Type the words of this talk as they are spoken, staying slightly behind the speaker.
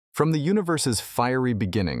From the universe's fiery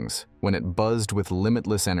beginnings, when it buzzed with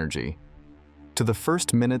limitless energy, to the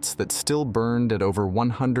first minutes that still burned at over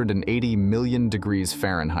 180 million degrees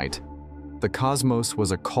Fahrenheit, the cosmos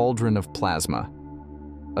was a cauldron of plasma,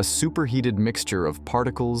 a superheated mixture of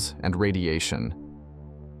particles and radiation.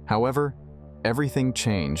 However, everything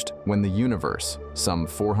changed when the universe, some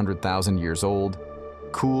 400,000 years old,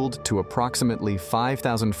 cooled to approximately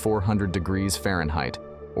 5,400 degrees Fahrenheit,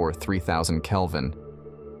 or 3,000 Kelvin.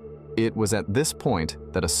 It was at this point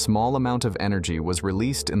that a small amount of energy was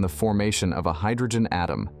released in the formation of a hydrogen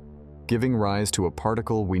atom, giving rise to a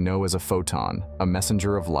particle we know as a photon, a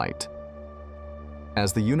messenger of light.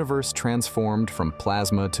 As the universe transformed from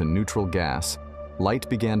plasma to neutral gas, light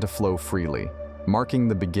began to flow freely, marking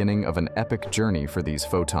the beginning of an epic journey for these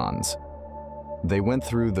photons. They went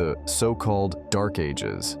through the so-called Dark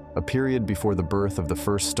Ages, a period before the birth of the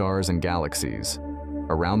first stars and galaxies.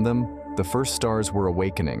 Around them, the first stars were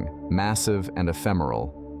awakening, massive and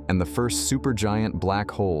ephemeral, and the first supergiant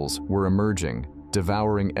black holes were emerging,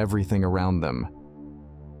 devouring everything around them.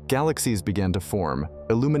 Galaxies began to form,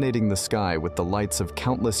 illuminating the sky with the lights of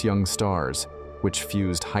countless young stars, which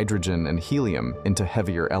fused hydrogen and helium into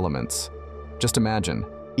heavier elements. Just imagine,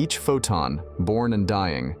 each photon, born and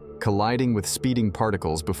dying, colliding with speeding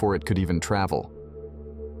particles before it could even travel.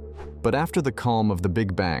 But after the calm of the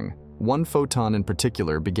Big Bang, one photon in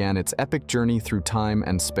particular began its epic journey through time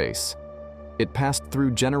and space. It passed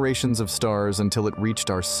through generations of stars until it reached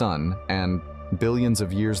our sun and, billions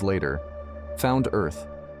of years later, found Earth,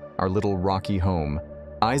 our little rocky home.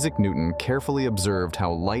 Isaac Newton carefully observed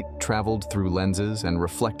how light traveled through lenses and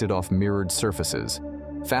reflected off mirrored surfaces,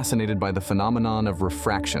 fascinated by the phenomenon of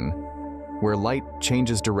refraction, where light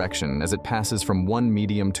changes direction as it passes from one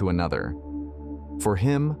medium to another. For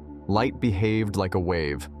him, light behaved like a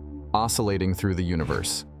wave, oscillating through the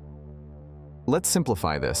universe. Let's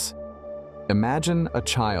simplify this. Imagine a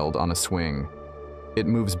child on a swing. It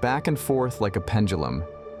moves back and forth like a pendulum,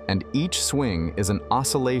 and each swing is an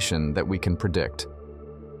oscillation that we can predict.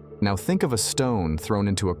 Now think of a stone thrown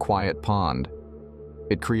into a quiet pond.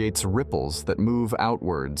 It creates ripples that move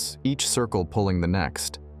outwards, each circle pulling the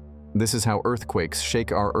next. This is how earthquakes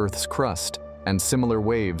shake our Earth's crust, and similar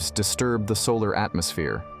waves disturb the solar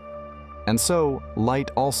atmosphere. And so,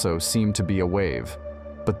 light also seemed to be a wave.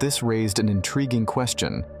 But this raised an intriguing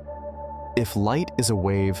question. If light is a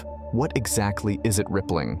wave, what exactly is it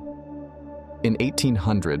rippling? In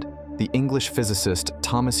 1800, the English physicist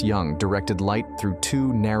Thomas Young directed light through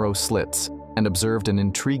two narrow slits and observed an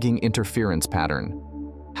intriguing interference pattern.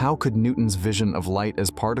 How could Newton's vision of light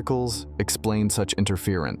as particles explain such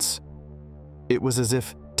interference? It was as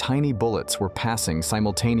if tiny bullets were passing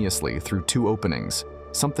simultaneously through two openings,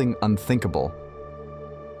 something unthinkable.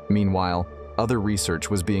 Meanwhile, other research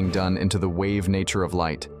was being done into the wave nature of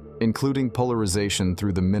light, including polarization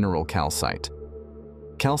through the mineral calcite.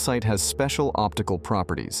 Calcite has special optical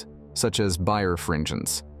properties, such as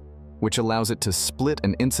birefringence, which allows it to split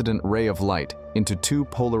an incident ray of light into two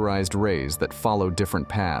polarized rays that follow different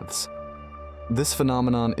paths. This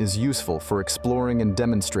phenomenon is useful for exploring and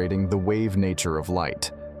demonstrating the wave nature of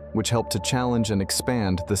light, which helped to challenge and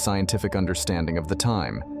expand the scientific understanding of the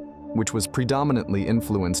time, which was predominantly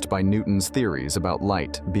influenced by Newton's theories about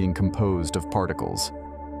light being composed of particles.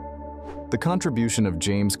 The contribution of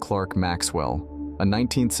James Clerk Maxwell, a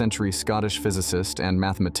 19th century Scottish physicist and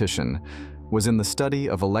mathematician, was in the study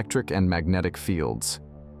of electric and magnetic fields.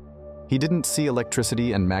 He didn't see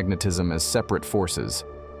electricity and magnetism as separate forces,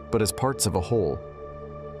 but as parts of a whole.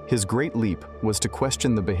 His great leap was to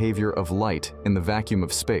question the behavior of light in the vacuum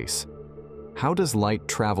of space. How does light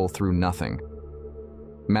travel through nothing?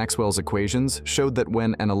 Maxwell's equations showed that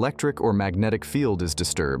when an electric or magnetic field is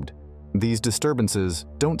disturbed, these disturbances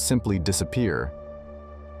don't simply disappear.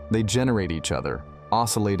 They generate each other,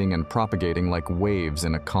 oscillating and propagating like waves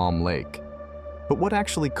in a calm lake. But what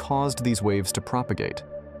actually caused these waves to propagate?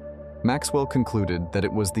 Maxwell concluded that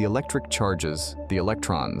it was the electric charges, the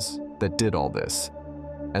electrons, that did all this.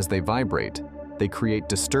 As they vibrate, they create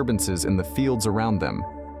disturbances in the fields around them,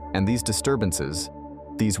 and these disturbances,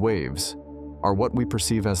 these waves, are what we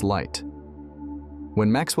perceive as light.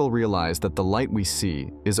 When Maxwell realized that the light we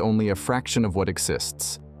see is only a fraction of what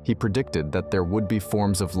exists, he predicted that there would be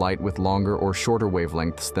forms of light with longer or shorter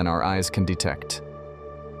wavelengths than our eyes can detect.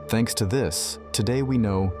 Thanks to this, today we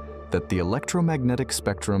know that the electromagnetic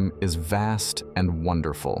spectrum is vast and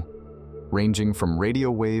wonderful, ranging from radio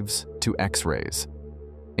waves to X-rays.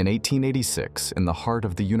 In 1886, in the heart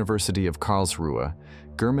of the University of Karlsruhe,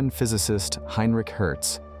 German physicist Heinrich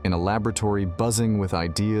Hertz, in a laboratory buzzing with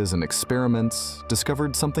ideas and experiments,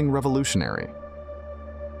 discovered something revolutionary.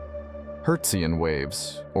 Hertzian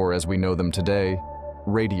waves, or as we know them today,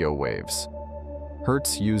 radio waves.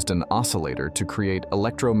 Hertz used an oscillator to create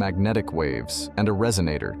electromagnetic waves and a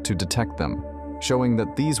resonator to detect them, showing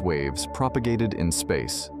that these waves propagated in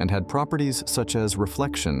space and had properties such as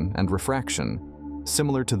reflection and refraction,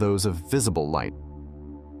 similar to those of visible light.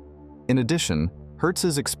 In addition,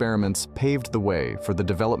 Hertz's experiments paved the way for the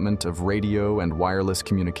development of radio and wireless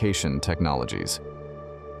communication technologies.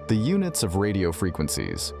 The units of radio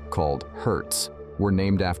frequencies, called hertz, were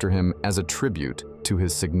named after him as a tribute to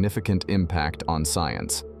his significant impact on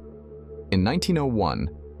science. In 1901,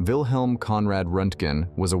 Wilhelm Conrad Röntgen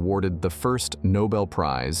was awarded the first Nobel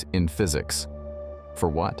Prize in physics. For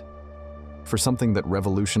what? For something that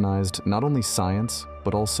revolutionized not only science,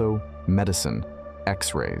 but also medicine: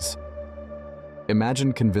 X-rays.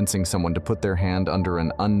 Imagine convincing someone to put their hand under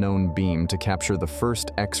an unknown beam to capture the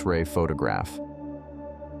first X-ray photograph.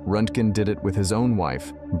 Röntgen did it with his own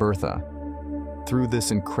wife, Bertha. Through this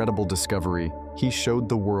incredible discovery, he showed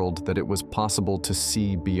the world that it was possible to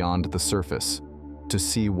see beyond the surface, to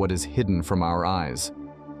see what is hidden from our eyes.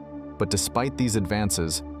 But despite these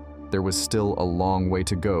advances, there was still a long way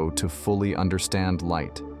to go to fully understand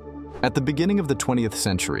light. At the beginning of the 20th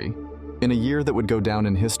century, in a year that would go down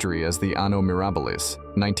in history as the Anno Mirabilis,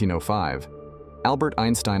 1905, Albert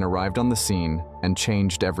Einstein arrived on the scene and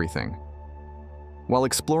changed everything. While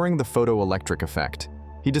exploring the photoelectric effect,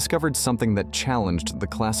 he discovered something that challenged the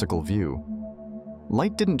classical view.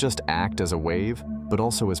 Light didn't just act as a wave, but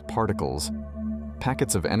also as particles,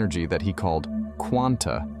 packets of energy that he called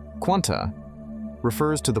quanta. Quanta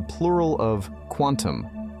refers to the plural of quantum,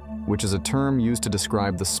 which is a term used to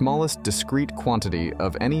describe the smallest discrete quantity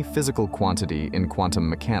of any physical quantity in quantum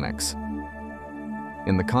mechanics.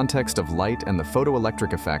 In the context of light and the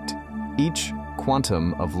photoelectric effect, each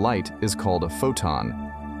quantum of light is called a photon,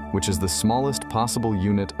 which is the smallest possible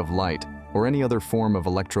unit of light or any other form of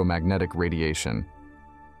electromagnetic radiation.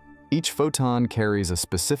 Each photon carries a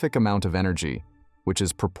specific amount of energy, which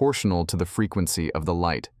is proportional to the frequency of the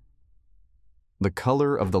light. The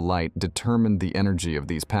color of the light determined the energy of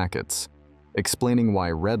these packets, explaining why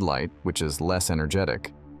red light, which is less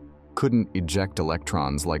energetic, couldn't eject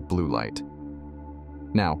electrons like blue light.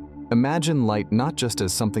 Now, imagine light not just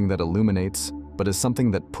as something that illuminates, but as something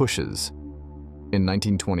that pushes. In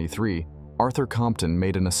 1923, Arthur Compton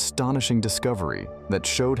made an astonishing discovery that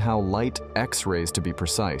showed how light, X-rays to be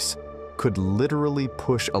precise, could literally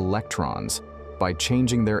push electrons by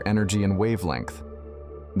changing their energy and wavelength.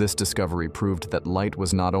 This discovery proved that light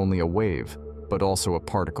was not only a wave, but also a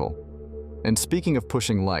particle. And speaking of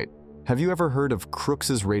pushing light, have you ever heard of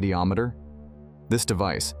Crookes's radiometer? This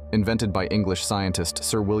device, invented by English scientist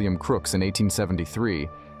Sir William Crookes in 1873,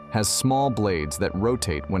 has small blades that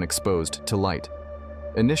rotate when exposed to light.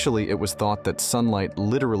 Initially, it was thought that sunlight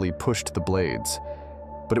literally pushed the blades,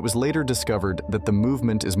 but it was later discovered that the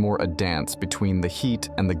movement is more a dance between the heat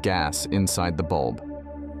and the gas inside the bulb.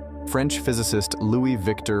 French physicist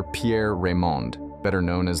Louis-Victor Pierre Raymond, better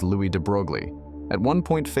known as Louis de Broglie, at one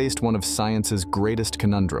point faced one of science's greatest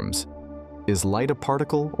conundrums. Is light a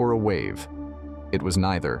particle or a wave? It was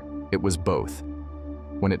neither, it was both.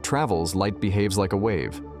 When it travels, light behaves like a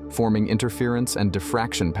wave, forming interference and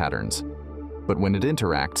diffraction patterns. But when it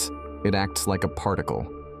interacts, it acts like a particle.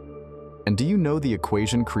 And do you know the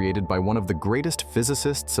equation created by one of the greatest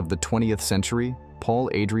physicists of the 20th century,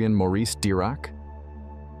 Paul Adrien Maurice Dirac?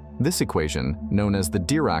 This equation, known as the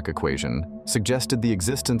Dirac equation, suggested the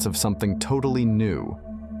existence of something totally new: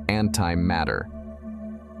 antimatter.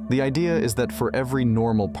 The idea is that for every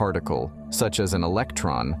normal particle, such as an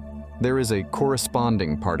electron, there is a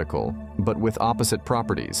corresponding particle, but with opposite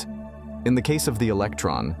properties. In the case of the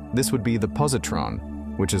electron, this would be the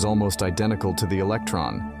positron, which is almost identical to the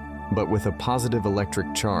electron, but with a positive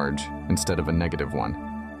electric charge instead of a negative one.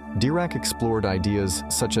 Dirac explored ideas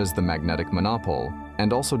such as the magnetic monopole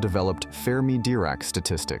and also developed Fermi-Dirac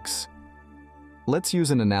statistics. Let's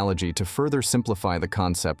use an analogy to further simplify the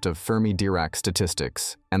concept of Fermi-Dirac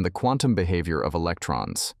statistics and the quantum behavior of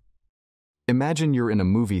electrons. Imagine you're in a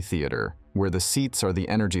movie theater where the seats are the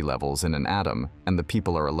energy levels in an atom and the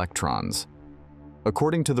people are electrons.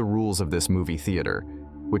 According to the rules of this movie theater,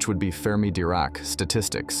 which would be Fermi-Dirac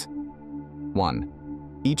statistics: 1.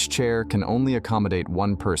 Each chair can only accommodate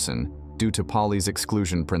one person due to Pauli's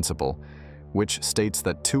exclusion principle, which states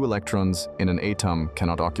that two electrons in an atom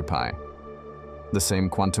cannot occupy the same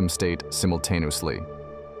quantum state simultaneously.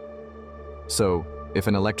 So, if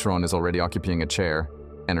an electron is already occupying a chair,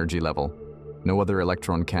 energy level, no other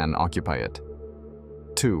electron can occupy it.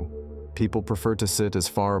 2. People prefer to sit as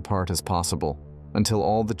far apart as possible until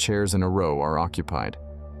all the chairs in a row are occupied,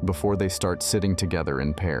 before they start sitting together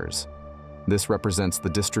in pairs. This represents the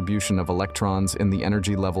distribution of electrons in the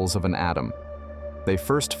energy levels of an atom. They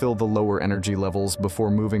first fill the lower energy levels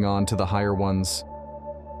before moving on to the higher ones.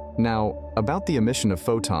 Now, about the emission of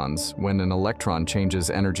photons when an electron changes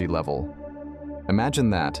energy level. Imagine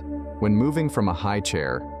that, when moving from a high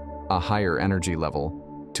chair, a higher energy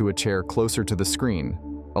level, to a chair closer to the screen,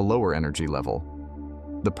 a lower energy level,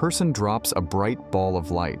 the person drops a bright ball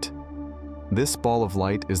of light. This ball of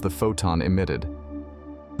light is the photon emitted.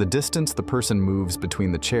 The distance the person moves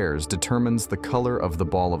between the chairs determines the color of the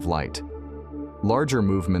ball of light. Larger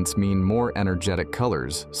movements mean more energetic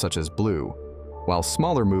colors, such as blue, while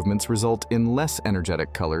smaller movements result in less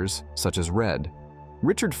energetic colors, such as red.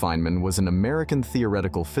 Richard Feynman was an American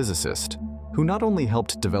theoretical physicist who not only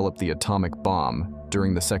helped develop the atomic bomb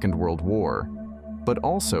during the Second World War, but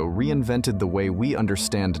also reinvented the way we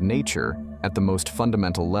understand nature at the most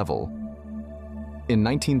fundamental level. In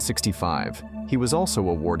 1965, he was also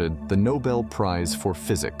awarded the Nobel Prize for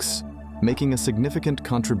Physics, making a significant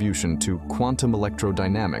contribution to quantum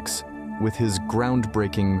electrodynamics with his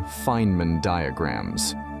groundbreaking Feynman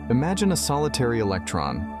diagrams. Imagine a solitary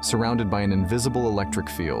electron surrounded by an invisible electric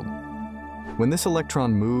field. When this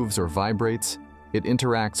electron moves or vibrates, it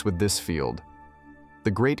interacts with this field.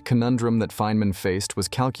 The great conundrum that Feynman faced was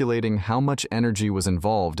calculating how much energy was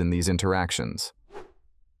involved in these interactions.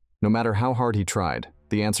 No matter how hard he tried,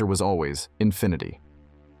 the answer was always infinity.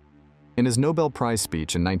 In his Nobel Prize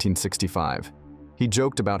speech in 1965, he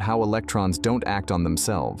joked about how electrons don't act on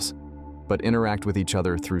themselves, but interact with each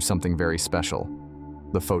other through something very special,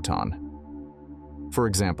 the photon. For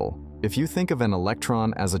example, if you think of an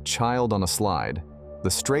electron as a child on a slide,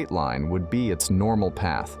 the straight line would be its normal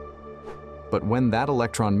path. But when that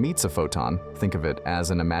electron meets a photon, think of it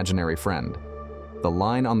as an imaginary friend. The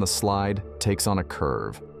line on the slide takes on a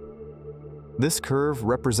curve. This curve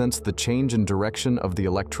represents the change in direction of the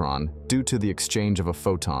electron due to the exchange of a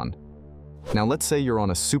photon. Now let's say you're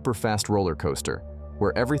on a super fast roller coaster,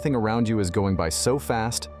 where everything around you is going by so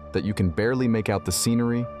fast that you can barely make out the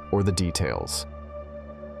scenery or the details.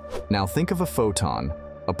 Now think of a photon,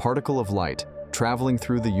 a particle of light, traveling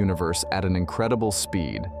through the universe at an incredible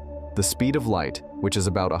speed. The speed of light, which is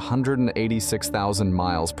about 186,000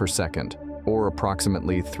 miles per second, or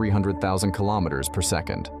approximately 300,000 kilometers per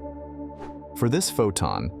second. For this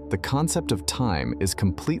photon, the concept of time is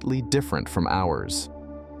completely different from ours.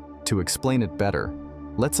 To explain it better,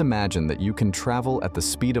 let's imagine that you can travel at the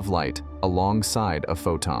speed of light alongside a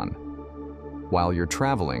photon. While you're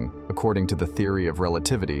traveling, according to the theory of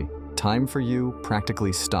relativity, time for you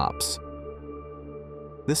practically stops.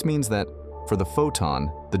 This means that, for the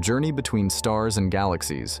photon, the journey between stars and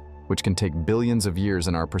galaxies, which can take billions of years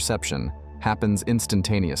in our perception, happens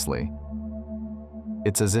instantaneously.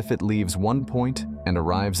 It's as if it leaves one point and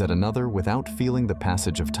arrives at another without feeling the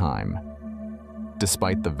passage of time.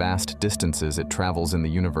 Despite the vast distances it travels in the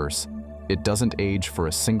universe, it doesn't age for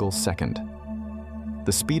a single second.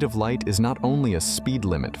 The speed of light is not only a speed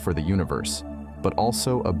limit for the universe, but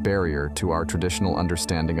also a barrier to our traditional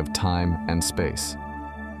understanding of time and space.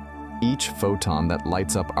 Each photon that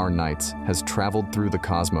lights up our nights has traveled through the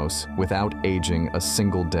cosmos without aging a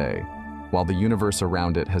single day, while the universe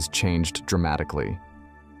around it has changed dramatically.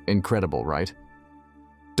 Incredible, right?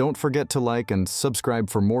 Don't forget to like and subscribe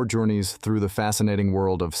for more journeys through the fascinating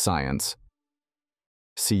world of science.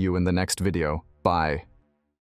 See you in the next video. Bye.